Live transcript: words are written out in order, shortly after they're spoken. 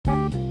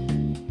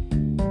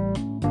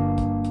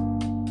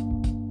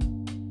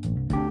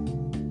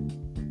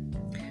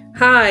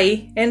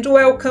Hi, and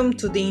welcome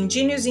to the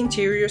Ingenious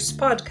Interiors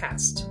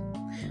podcast.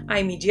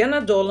 I'm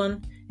Idiana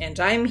Dolan, and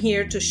I'm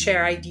here to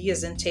share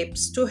ideas and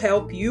tips to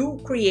help you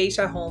create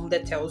a home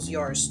that tells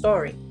your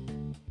story.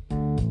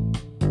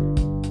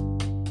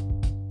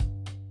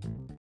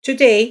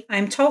 Today,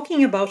 I'm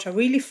talking about a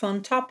really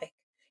fun topic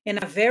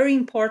and a very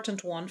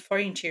important one for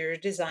interior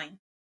design: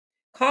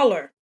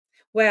 color.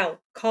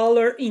 Well,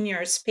 color in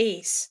your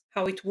space,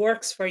 how it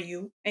works for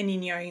you and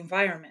in your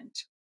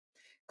environment.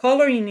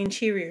 Color in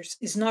interiors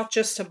is not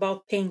just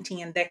about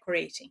painting and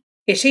decorating.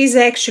 It is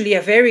actually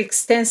a very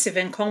extensive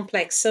and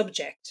complex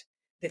subject.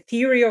 The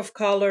theory of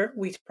color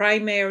with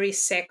primary,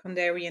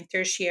 secondary, and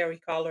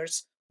tertiary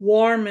colors,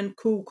 warm and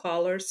cool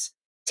colors,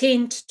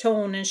 tint,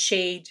 tone, and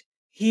shade,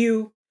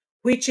 hue,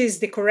 which is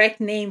the correct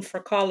name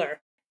for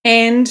color.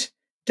 And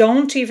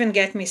don't even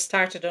get me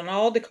started on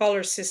all the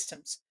color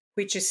systems,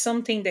 which is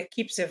something that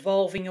keeps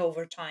evolving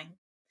over time.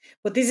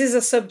 But this is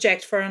a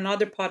subject for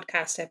another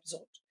podcast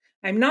episode.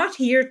 I'm not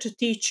here to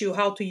teach you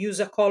how to use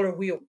a color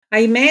wheel.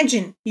 I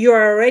imagine you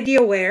are already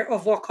aware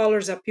of what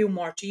colors appeal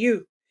more to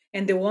you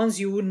and the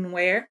ones you wouldn't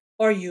wear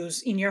or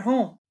use in your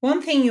home.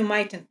 One thing you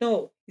mightn't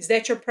know is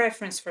that your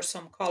preference for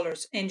some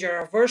colors and your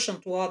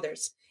aversion to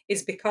others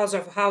is because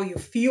of how you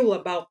feel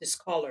about these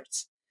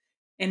colors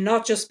and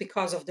not just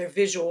because of their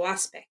visual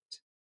aspect.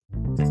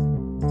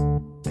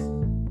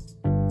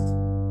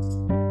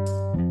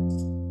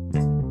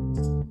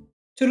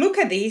 To look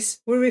at this,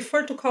 we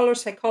refer to color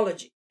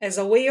psychology as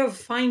a way of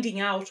finding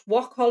out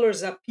what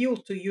colors appeal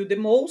to you the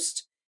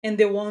most and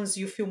the ones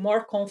you feel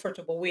more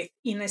comfortable with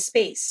in a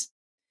space.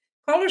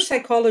 Color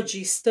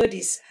psychology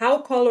studies how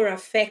color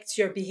affects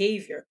your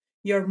behavior,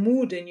 your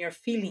mood, and your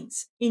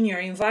feelings in your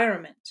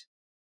environment.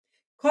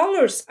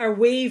 Colors are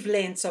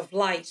wavelengths of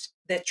light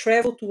that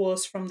travel to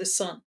us from the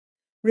sun.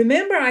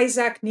 Remember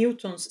Isaac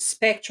Newton's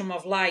spectrum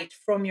of light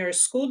from your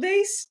school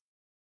days?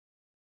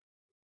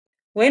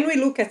 When we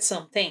look at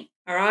something,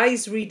 our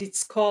eyes read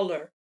its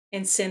color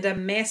and send a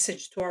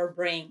message to our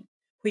brain,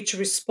 which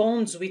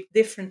responds with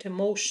different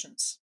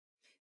emotions.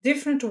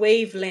 Different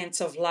wavelengths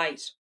of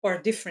light or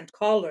different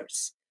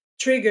colors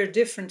trigger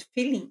different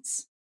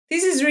feelings.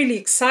 This is really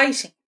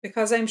exciting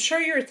because I'm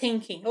sure you're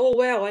thinking, oh,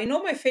 well, I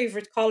know my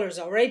favorite colors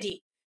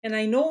already and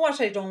I know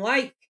what I don't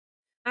like.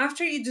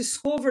 After you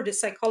discover the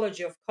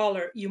psychology of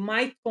color, you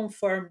might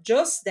confirm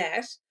just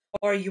that,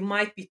 or you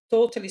might be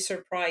totally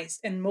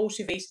surprised and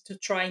motivated to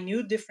try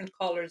new different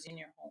colors in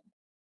your home.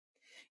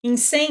 In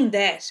saying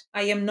that,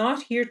 I am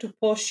not here to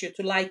push you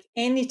to like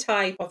any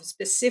type of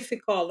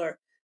specific color,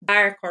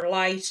 dark or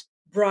light,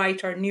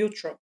 bright or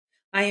neutral.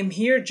 I am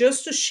here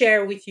just to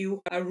share with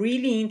you a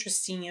really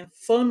interesting and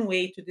fun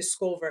way to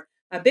discover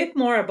a bit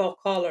more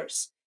about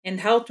colors and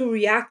how to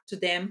react to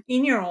them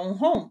in your own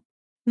home.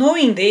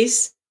 Knowing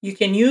this, you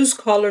can use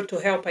color to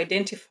help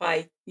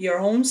identify your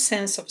own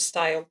sense of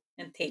style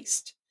and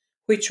taste,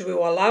 which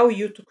will allow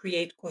you to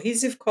create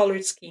cohesive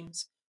color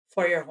schemes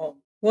for your home.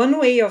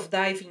 One way of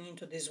diving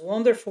into this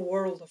wonderful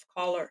world of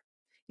color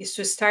is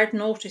to start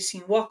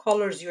noticing what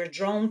colors you're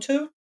drawn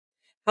to,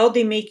 how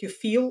they make you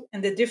feel,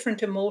 and the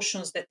different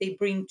emotions that they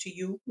bring to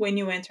you when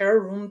you enter a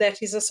room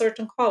that is a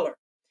certain color.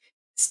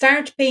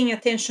 Start paying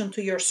attention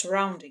to your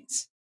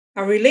surroundings.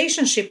 Our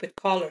relationship with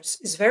colors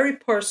is very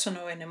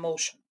personal and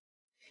emotional.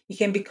 It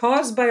can be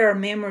caused by our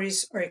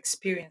memories or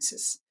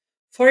experiences.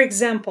 For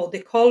example,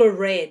 the color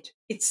red,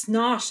 it's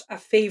not a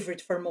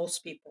favorite for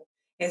most people,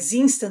 as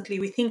instantly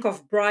we think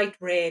of bright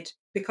red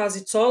because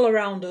it's all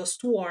around us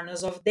to warn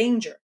us of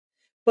danger.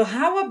 But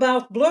how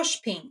about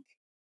blush pink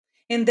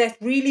and that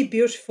really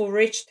beautiful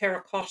rich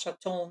terracotta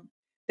tone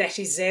that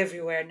is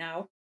everywhere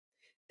now?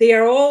 They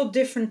are all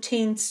different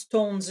tints,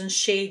 tones, and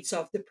shades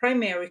of the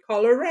primary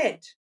color red.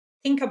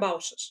 Think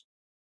about it.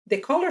 The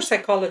color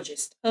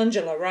psychologist,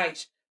 Angela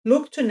Wright,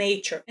 looked to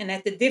nature and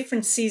at the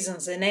different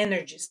seasons and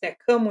energies that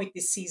come with the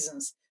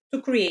seasons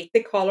to create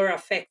the color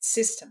affect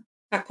system.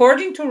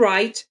 According to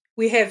Wright,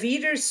 we have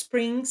either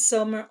spring,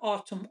 summer,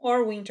 autumn,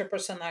 or winter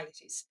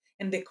personalities,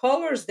 and the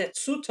colors that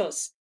suit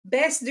us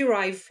best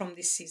derive from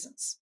these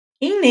seasons.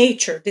 In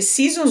nature, the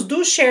seasons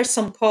do share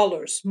some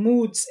colors,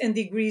 moods, and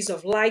degrees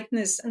of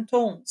lightness and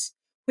tones,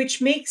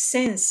 which makes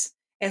sense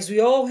as we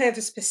all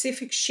have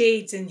specific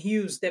shades and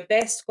hues that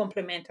best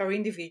complement our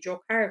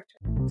individual character.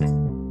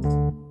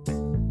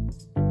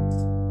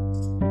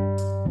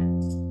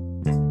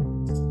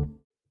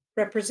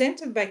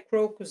 Represented by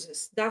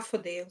crocuses,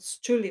 daffodils,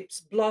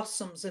 tulips,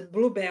 blossoms, and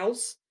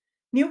bluebells,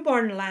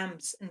 newborn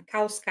lambs and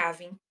cows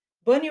calving,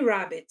 bunny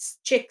rabbits,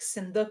 chicks,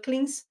 and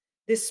ducklings,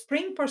 the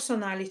spring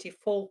personality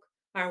folk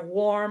are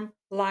warm,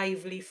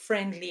 lively,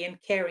 friendly,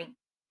 and caring.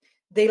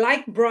 They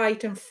like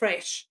bright and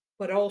fresh,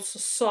 but also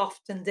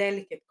soft and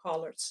delicate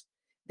colors.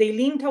 They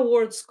lean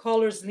towards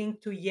colors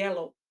linked to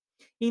yellow.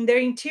 In their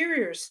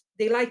interiors,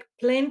 they like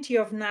plenty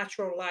of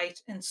natural light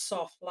and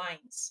soft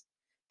lines.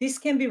 This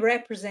can be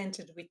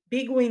represented with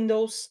big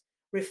windows,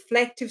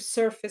 reflective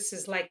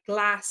surfaces like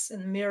glass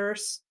and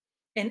mirrors,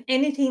 and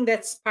anything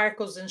that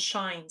sparkles and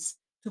shines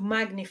to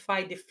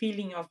magnify the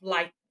feeling of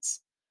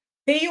lightness.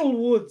 Pale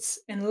woods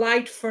and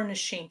light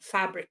furnishing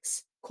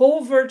fabrics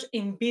covered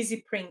in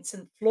busy prints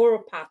and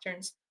floral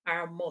patterns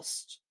are a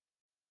must.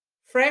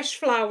 Fresh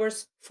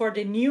flowers for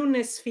the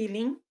newness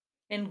feeling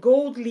and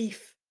gold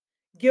leaf,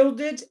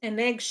 gilded and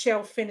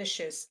eggshell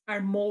finishes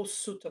are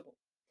most suitable.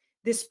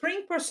 The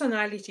spring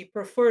personality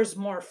prefers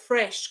more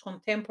fresh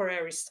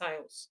contemporary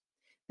styles.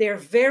 They are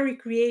very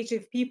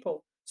creative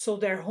people, so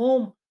their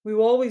home will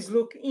always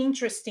look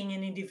interesting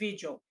and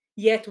individual,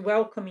 yet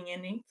welcoming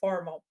and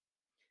informal,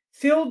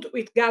 filled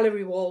with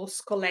gallery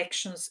walls,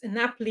 collections, and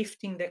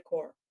uplifting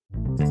decor.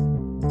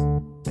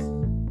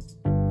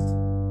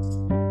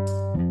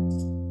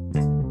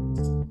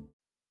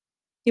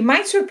 It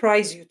might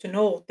surprise you to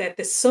know that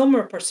the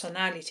summer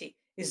personality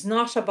is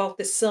not about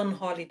the sun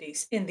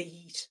holidays and the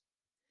heat.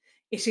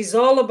 It is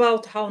all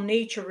about how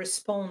nature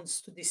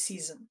responds to the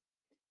season.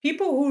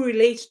 People who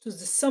relate to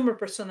the summer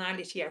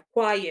personality are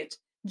quiet,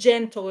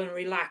 gentle, and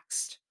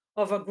relaxed,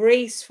 of a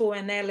graceful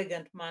and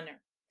elegant manner.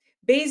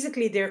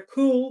 Basically, they're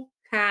cool,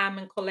 calm,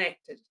 and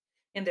collected,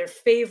 and their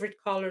favorite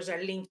colors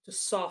are linked to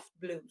soft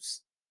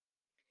blues.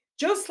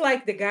 Just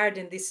like the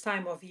garden this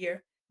time of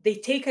year, they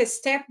take a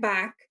step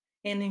back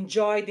and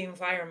enjoy the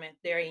environment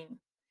they're in.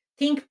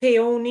 Think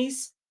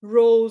peonies,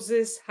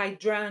 roses,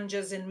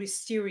 hydrangeas, and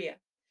wisteria,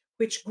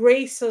 which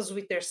grace us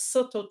with their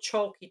subtle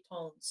chalky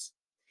tones.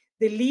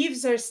 The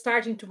leaves are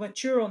starting to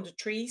mature on the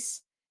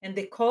trees, and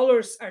the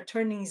colors are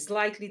turning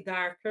slightly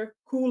darker,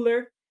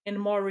 cooler, and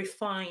more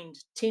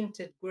refined,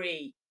 tinted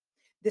gray.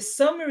 The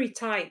summary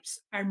types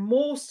are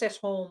most at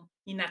home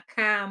in a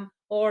calm,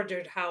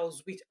 ordered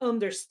house with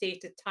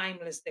understated,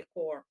 timeless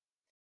decor.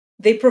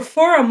 They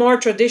prefer a more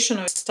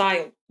traditional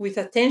style with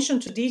attention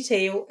to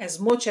detail as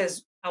much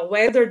as a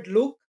weathered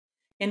look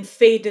and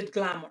faded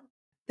glamour.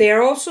 They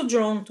are also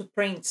drawn to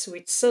prints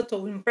with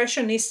subtle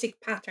impressionistic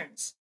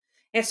patterns.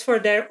 As for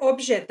their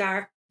object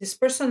art, this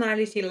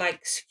personality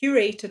likes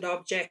curated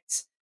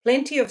objects,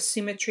 plenty of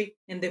symmetry,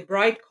 and the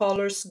bright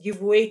colors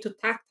give way to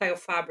tactile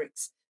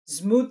fabrics,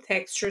 smooth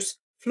textures,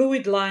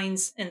 fluid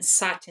lines, and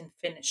satin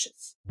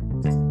finishes.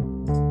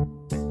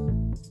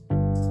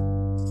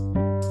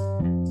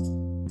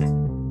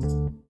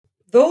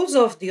 Those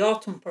of the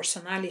autumn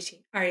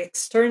personality are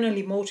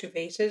externally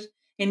motivated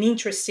and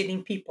interested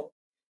in people.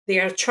 They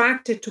are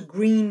attracted to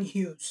green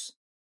hues.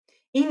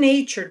 In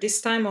nature,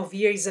 this time of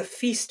year is a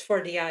feast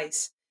for the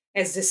eyes,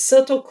 as the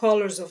subtle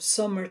colors of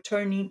summer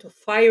turn into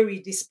fiery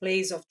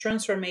displays of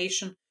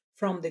transformation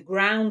from the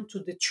ground to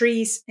the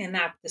trees and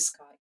up the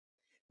sky.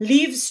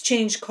 Leaves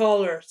change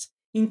colors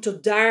into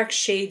dark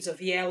shades of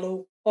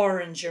yellow,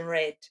 orange, and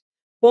red.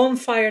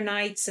 Bonfire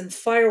nights and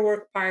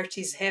firework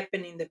parties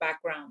happen in the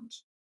background.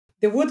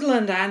 The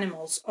woodland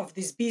animals of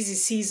this busy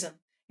season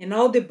and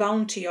all the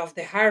bounty of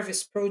the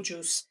harvest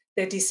produce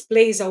that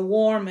displays a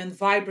warm and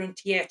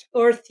vibrant yet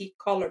earthy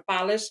color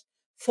palette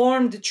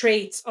form the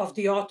traits of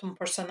the autumn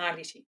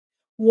personality: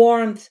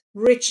 warmth,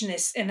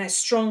 richness, and a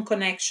strong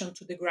connection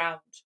to the ground.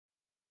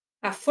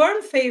 A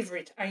firm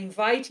favorite are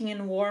inviting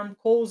and warm,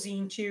 cozy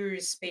interior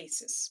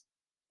spaces.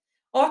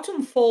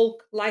 Autumn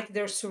folk like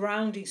their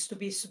surroundings to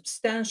be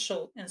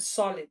substantial and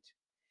solid.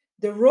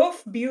 The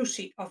rough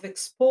beauty of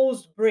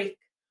exposed brick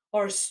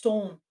or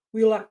stone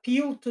will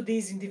appeal to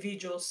these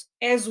individuals,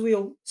 as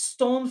will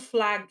stone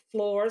flagged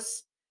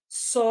floors,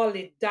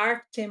 solid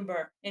dark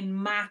timber, and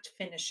matte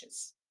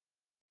finishes.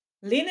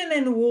 Linen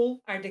and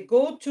wool are the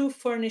go to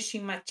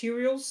furnishing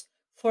materials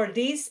for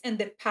this, and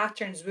the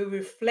patterns will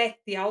reflect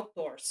the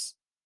outdoors.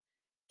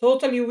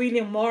 Totally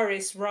William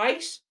Morris,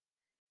 right?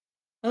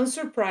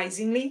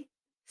 Unsurprisingly,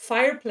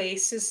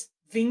 fireplaces,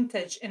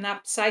 vintage, and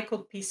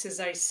upcycled pieces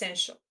are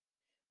essential.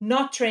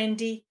 Not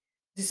trendy,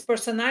 this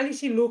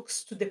personality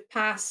looks to the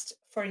past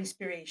for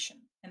inspiration,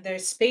 and their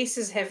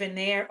spaces have an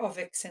air of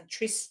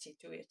eccentricity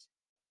to it.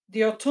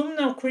 The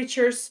autumnal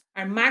creatures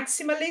are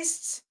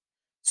maximalists,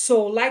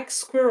 so, like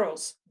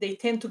squirrels, they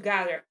tend to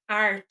gather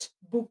art,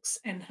 books,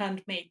 and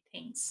handmade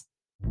things.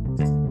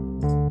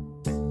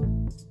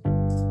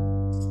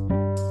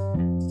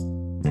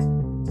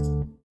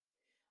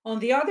 On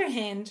the other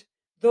hand,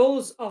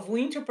 those of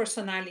winter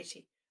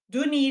personality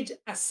do need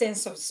a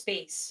sense of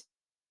space.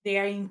 They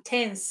are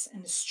intense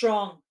and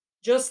strong,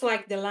 just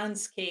like the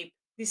landscape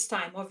this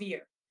time of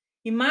year.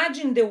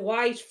 Imagine the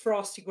white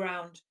frosty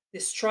ground, the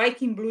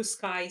striking blue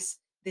skies,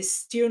 the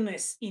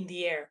stillness in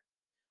the air.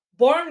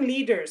 Born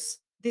leaders,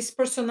 this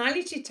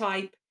personality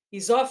type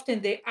is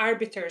often the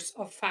arbiters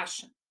of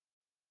fashion.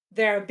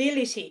 Their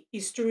ability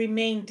is to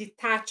remain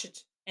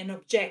detached and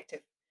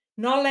objective,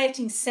 not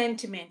letting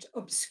sentiment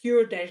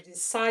obscure their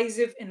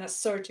decisive and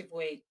assertive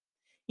way.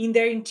 In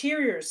their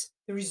interiors,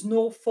 there is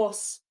no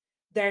fuss.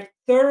 Their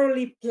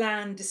thoroughly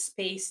planned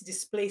space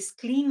displays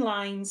clean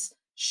lines,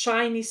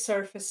 shiny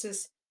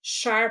surfaces,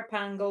 sharp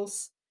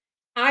angles,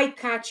 eye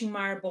catching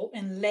marble,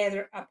 and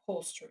leather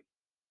upholstery.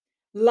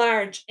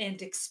 Large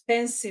and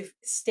expensive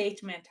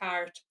statement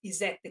art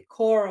is at the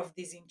core of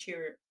this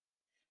interior.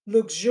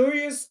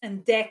 Luxurious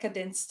and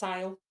decadent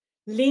style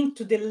linked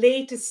to the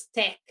latest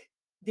tech.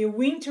 The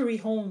wintry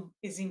home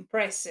is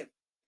impressive.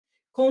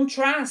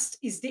 Contrast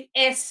is the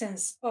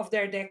essence of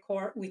their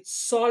decor with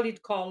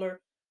solid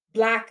color,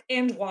 black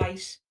and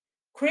white,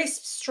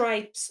 crisp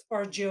stripes,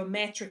 or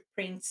geometric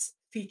prints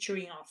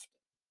featuring often.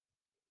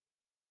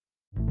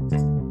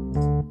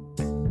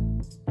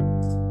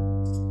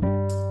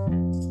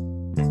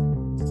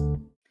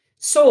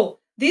 So,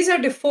 these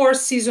are the four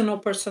seasonal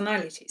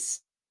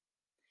personalities.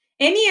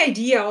 Any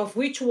idea of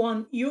which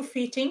one you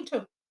fit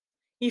into?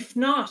 If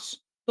not,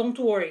 don't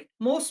worry.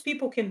 Most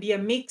people can be a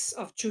mix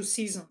of two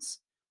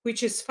seasons,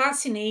 which is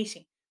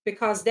fascinating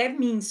because that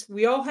means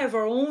we all have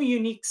our own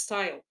unique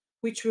style,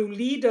 which will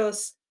lead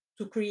us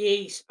to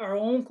create our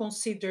own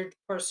considered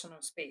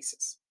personal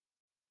spaces.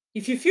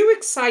 If you feel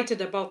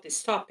excited about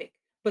this topic,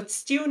 but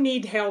still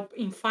need help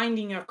in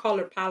finding your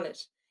color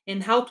palette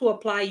and how to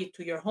apply it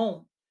to your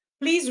home,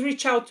 please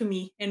reach out to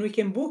me and we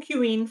can book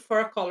you in for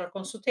a color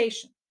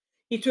consultation.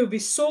 It will be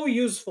so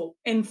useful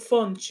and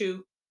fun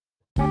too.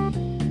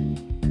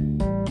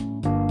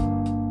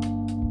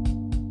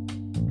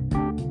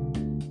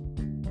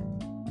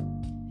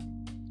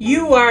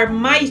 You are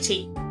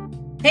mighty.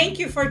 Thank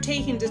you for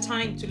taking the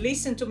time to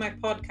listen to my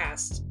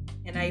podcast,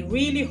 and I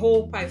really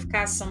hope I've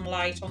cast some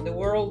light on the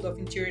world of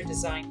interior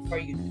design for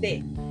you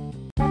today.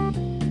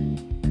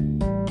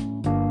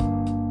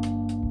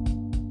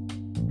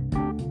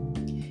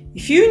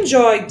 If you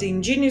enjoyed the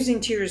Ingenious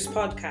Interiors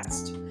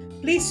podcast,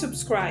 please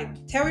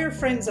subscribe, tell your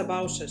friends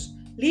about it,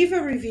 leave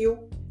a review,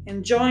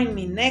 and join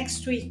me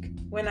next week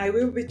when I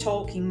will be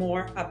talking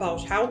more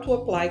about how to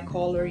apply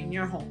color in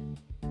your home.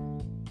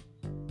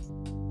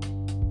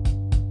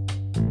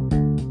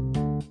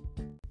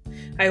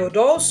 I would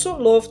also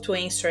love to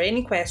answer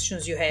any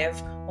questions you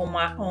have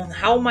on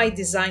how my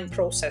design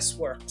process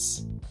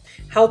works,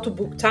 how to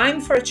book time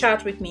for a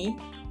chat with me,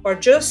 or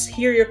just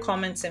hear your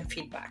comments and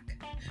feedback.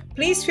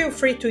 Please feel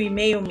free to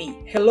email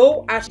me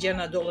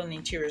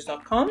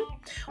hello@idianadolaninteriors.com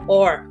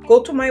or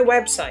go to my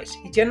website,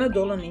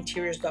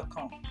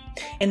 idianadolaninteriors.com,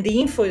 and the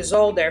info is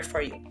all there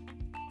for you.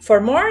 For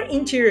more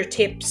interior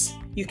tips,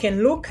 you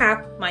can look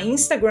up my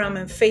Instagram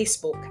and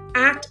Facebook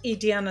at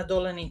Idiana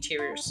Dolan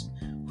Interiors,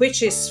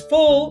 which is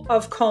full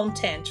of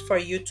content for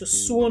you to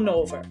swoon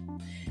over.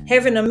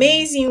 Have an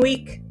amazing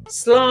week.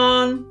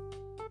 Slán!